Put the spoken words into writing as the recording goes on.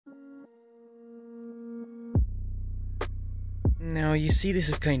Now, you see, this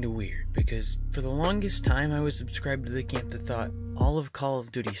is kinda weird, because for the longest time I was subscribed to the camp that thought all of Call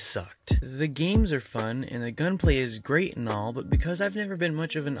of Duty sucked. The games are fun, and the gunplay is great and all, but because I've never been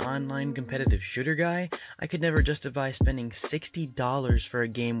much of an online competitive shooter guy, I could never justify spending $60 for a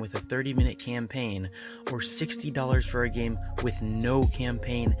game with a 30-minute campaign, or $60 for a game with no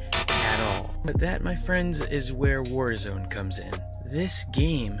campaign at all. But that, my friends, is where Warzone comes in. This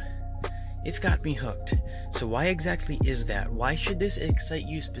game, it's got me hooked. So why exactly is that? Why should this excite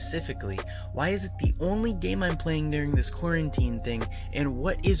you specifically? Why is it the only game I'm playing during this quarantine thing? And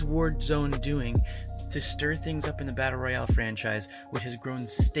what is Warzone doing to stir things up in the Battle Royale franchise, which has grown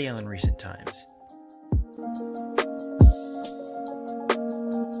stale in recent times?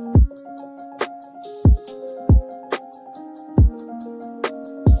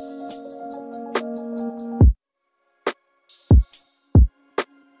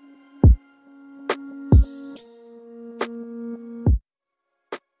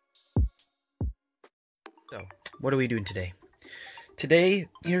 So, what are we doing today? Today,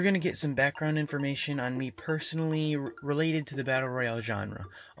 you're going to get some background information on me personally related to the Battle Royale genre,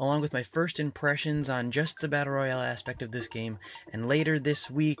 along with my first impressions on just the Battle Royale aspect of this game, and later this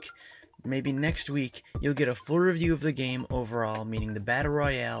week, maybe next week, you'll get a full review of the game overall, meaning the Battle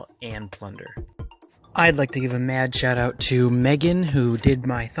Royale and Plunder. I'd like to give a mad shout out to Megan, who did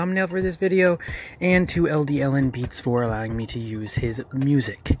my thumbnail for this video, and to LDLN Beats for allowing me to use his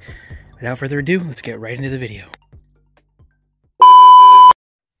music. Without further ado, let's get right into the video.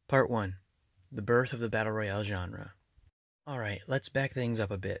 Part 1. The birth of the Battle Royale genre. Alright, let's back things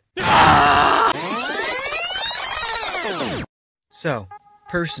up a bit. So,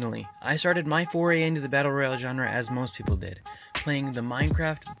 personally, I started my foray into the Battle Royale genre as most people did, playing the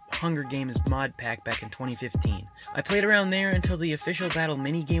Minecraft Hunger Games mod pack back in 2015. I played around there until the official battle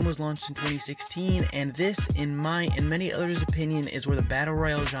minigame was launched in 2016, and this, in my and many others' opinion, is where the Battle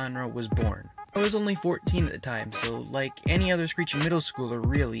Royale genre was born. I was only 14 at the time, so like any other screeching middle schooler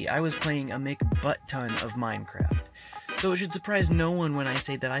really, I was playing a butt-ton of Minecraft. So it should surprise no one when I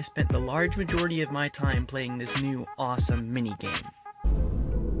say that I spent the large majority of my time playing this new, awesome minigame.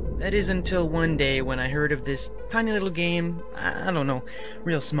 That is until one day when I heard of this tiny little game, I don't know,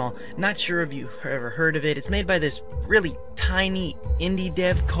 real small, not sure if you've ever heard of it. It's made by this really tiny indie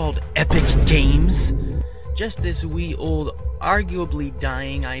dev called Epic Games. Just this wee old, arguably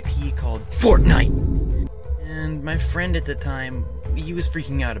dying IP called Fortnite. And my friend at the time, he was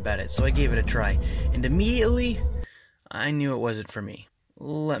freaking out about it, so I gave it a try. And immediately, I knew it wasn't for me.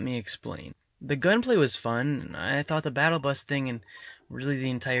 Let me explain. The gunplay was fun. I thought the battle bus thing and really the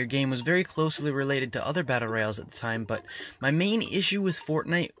entire game was very closely related to other battle royales at the time, but my main issue with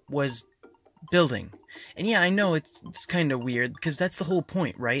Fortnite was building. And yeah, I know it's kind of weird, because that's the whole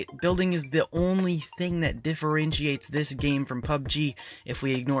point, right? Building is the only thing that differentiates this game from PUBG if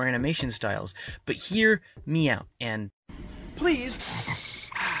we ignore animation styles. But hear me out, and please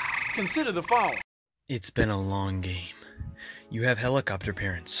consider the following. It's been a long game. You have helicopter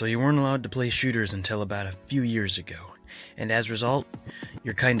parents, so you weren't allowed to play shooters until about a few years ago. And as a result,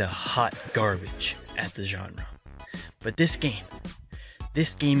 you're kinda hot garbage at the genre. But this game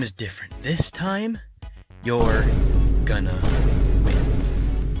is different. This time, you're gonna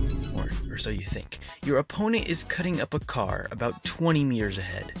win. Or so you think. Your opponent is cutting up a car about 20 meters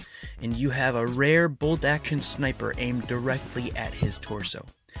ahead, and you have a rare bolt-action sniper aimed directly at his torso.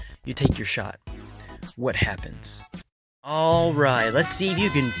 You take your shot. What happens? Alright, let's see if you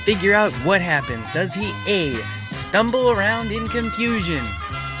can figure out what happens. Does he A, stumble around in confusion?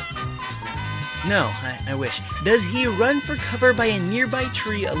 No, I wish. Does he run for cover by a nearby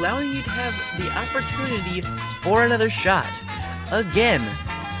tree, allowing you to have the opportunity for another shot? Again,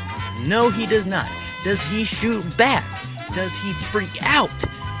 no he does not. Does he shoot back? Does he freak out?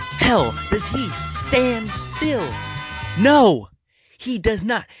 Hell, does he stand still? No, he does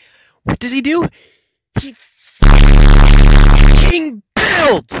not. What does he do? He f***ing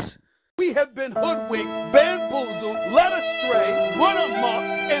builds! We have been hoodwinked, bamboozled, led astray, run amok,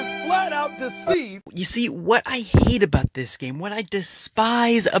 and flat out deceived. You see, what I hate about this game, what I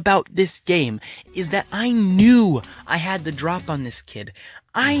despise about this game, is that I knew I had the drop on this kid.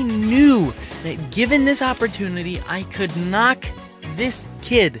 I knew that given this opportunity, I could knock this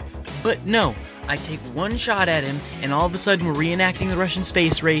kid. But no, I take one shot at him, and all of a sudden we're reenacting the Russian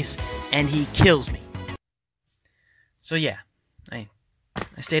space race, and he kills me. So yeah, I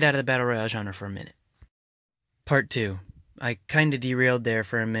stayed out of the Battle Royale genre for a minute. Part 2. I kinda derailed there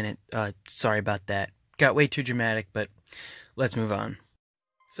for a minute. Sorry about that. Got way too dramatic, but let's move on.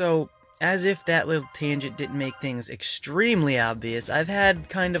 So, as if that little tangent didn't make things extremely obvious, I've had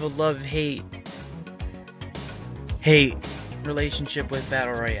kind of a love-hate relationship with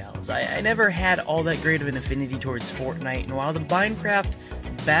Battle Royales. I never had all that great of an affinity towards Fortnite, and while the Minecraft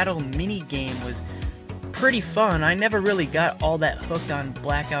Battle mini-game was pretty fun, I never really got all that hooked on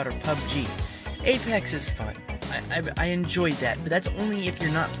Blackout or PUBG. Apex is fun. I enjoyed that, but that's only if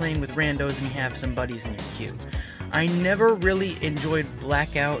you're not playing with randos and you have some buddies in your queue. I never really enjoyed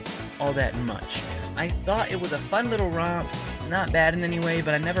Blackout all that much. I thought it was a fun little romp, not bad in any way,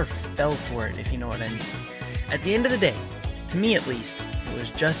 but I never fell for it, if you know what I mean. At the end of the day, to me at least, it was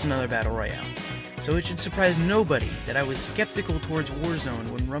just another Battle Royale. So it should surprise nobody that I was skeptical towards Warzone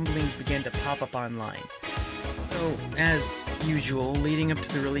when rumblings began to pop up online. So, as usual, leading up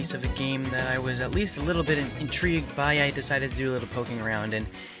to the release of a game that I was at least a little bit intrigued by, I decided to do a little poking around, and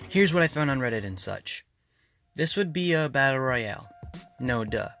here's what I found on Reddit and such. This would be a Battle Royale. No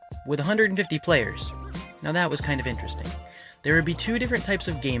duh. With 150 players. Now that was kind of interesting. There would be two different types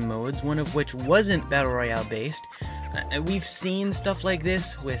of game modes, one of which wasn't Battle Royale based. We've seen stuff like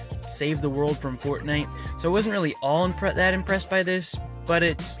this with Save the World from Fortnite, so I wasn't really all that impressed by this, but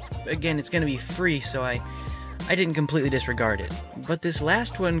it's going to be free, so I didn't completely disregard it. But this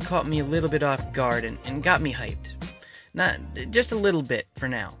last one caught me a little bit off guard and got me hyped. Not just a little bit for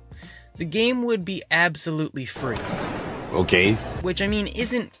now. The game would be absolutely free. Okay. Which, I mean,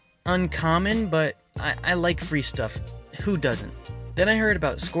 isn't uncommon, but I like free stuff. Who doesn't? Then I heard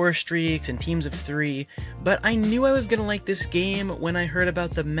about score streaks and teams of 3, but I knew I was gonna like this game when I heard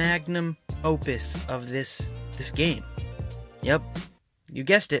about the magnum opus of this game. Yep, you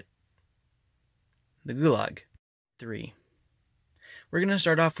guessed it. The Gulag 3. We're gonna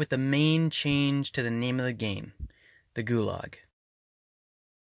start off with the main change to the name of the game, the Gulag.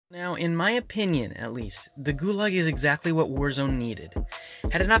 Now, in my opinion, at least, the Gulag is exactly what Warzone needed.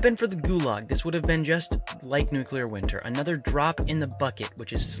 Had it not been for the Gulag, this would have been just like Nuclear Winter, another drop in the bucket,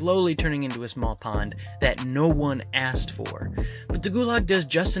 which is slowly turning into a small pond that no one asked for. But the Gulag does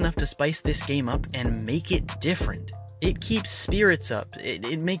just enough to spice this game up and make it different. It keeps spirits up,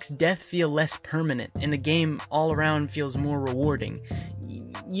 it makes death feel less permanent, and the game all around feels more rewarding.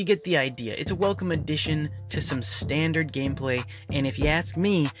 You get the idea. It's a welcome addition to some standard gameplay, and if you ask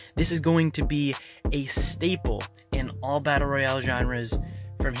me, this is going to be a staple in all Battle Royale genres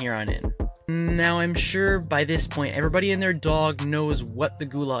from here on in. Now, I'm sure by this point, everybody and their dog knows what the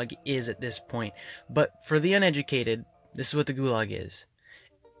Gulag is at this point, but for the uneducated, this is what the Gulag is.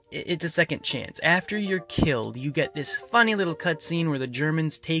 It's a second chance. After you're killed, you get this funny little cutscene where the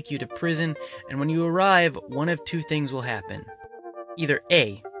Germans take you to prison, and when you arrive, one of two things will happen. Either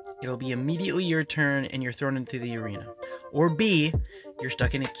A, it'll be immediately your turn and you're thrown into the arena, or B, you're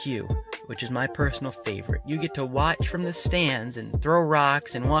stuck in a queue, which is my personal favorite. You get to watch from the stands and throw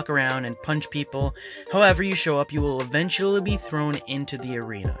rocks and walk around and punch people. However you show up, you will eventually be thrown into the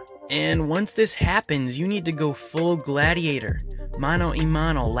arena. And once this happens, you need to go full gladiator. Mano a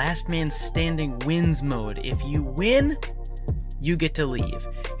mano, last man standing wins mode. If you win, you get to leave.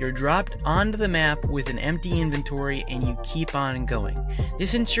 You're dropped onto the map with an empty inventory and you keep on going.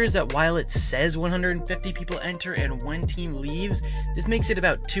 This ensures that while it says 150 people enter and one team leaves, this makes it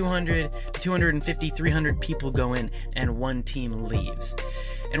about 200, 250, 300 people go in and one team leaves.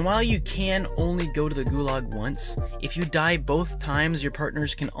 And while you can only go to the Gulag once, if you die both times, your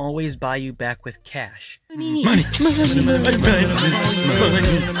partners can always buy you back with cash. Money! Money! Money! Money!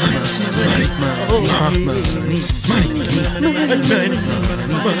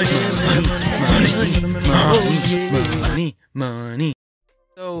 Money! Money!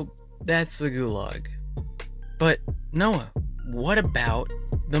 So, that's the Gulag. But, Noah, what about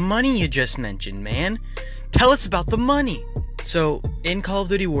the money you just mentioned, man? Tell us about the money! So, in Call of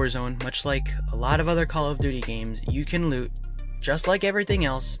Duty Warzone, much like a lot of other Call of Duty games, you can loot, just like everything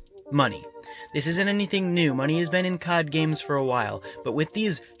else, money. This isn't anything new. Money has been in COD games for a while, but with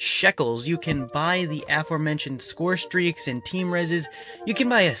these shekels, you can buy the aforementioned score streaks and team reses. You can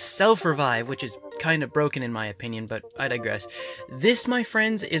buy a self-revive, which is kind of broken in my opinion, but I digress. This, my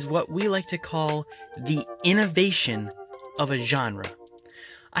friends, is what we like to call the innovation of a genre.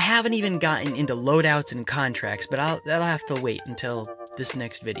 I haven't even gotten into loadouts and contracts, but that'll have to wait until this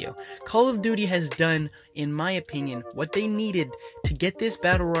next video. Call of Duty has done, in my opinion, what they needed to get this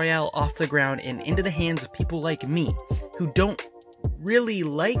Battle Royale off the ground and into the hands of people like me, who don't really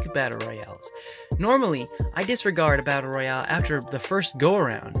like Battle Royales. Normally, I disregard a Battle Royale after the first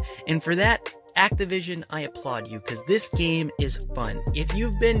go-around, and for that, Activision, I applaud you, because this game is fun. If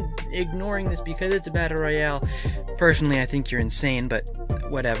you've been ignoring this because it's a Battle Royale, personally I think you're insane, but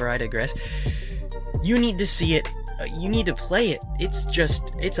whatever, I digress. You need to see it, you need to play it.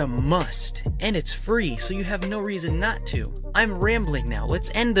 It's a must, and it's free, so you have no reason not to. I'm rambling now, let's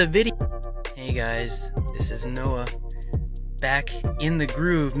end the video. Hey guys, this is Noah. back in the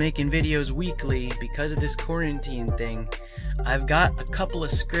groove, making videos weekly because of this quarantine thing. I've got a couple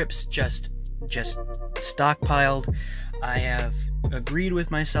of scripts just stockpiled. I have agreed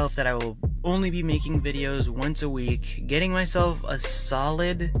with myself that I will only be making videos once a week. Getting myself a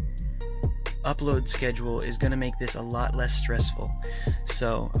solid upload schedule is going to make this a lot less stressful.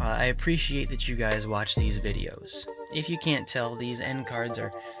 So I appreciate that you guys watch these videos. If you can't tell, these end cards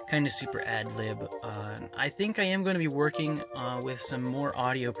are kind of super ad-lib. I think I am going to be working with some more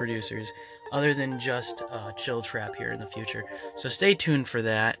audio producers other than just Chill Trap here in the future. So stay tuned for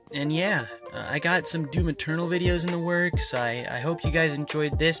that. And yeah, I got some Doom Eternal videos in the works. I hope you guys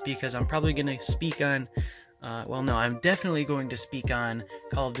enjoyed this because I'm probably going to speak on well, no, I'm definitely going to speak on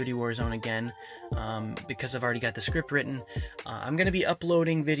Call of Duty Warzone again, because I've already got the script written. I'm going to be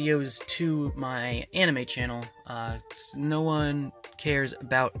uploading videos to my anime channel. No one cares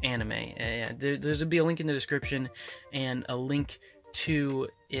about anime. There's going to be a link in the description and a link to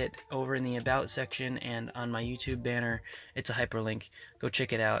it over in the About section and on my YouTube banner. It's a hyperlink. Go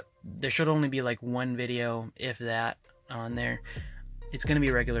check it out. There should only be like one video, if that, on there. It's going to be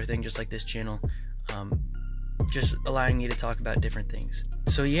a regular thing, just like this channel. Just allowing me to talk about different things.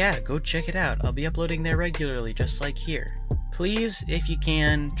 So yeah, go check it out. I'll be uploading there regularly, just like here. Please, if you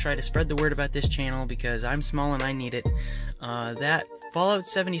can, try to spread the word about this channel because I'm small and I need it. That Fallout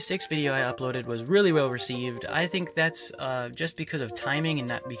 76 video I uploaded was really well received. I think that's just because of timing and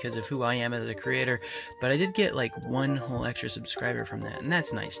not because of who I am as a creator, but I did get like one whole extra subscriber from that, and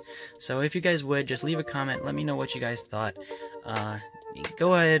that's nice. So if you guys would, just leave a comment, let me know what you guys thought.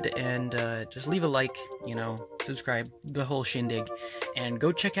 Go ahead and just leave a like, you know, subscribe, the whole shindig, and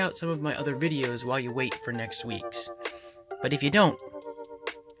go check out some of my other videos while you wait for next week's. But if you don't,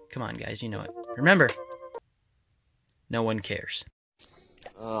 come on guys, you know it. Remember, no one cares.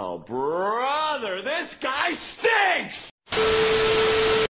 Oh, brother, this guy stinks!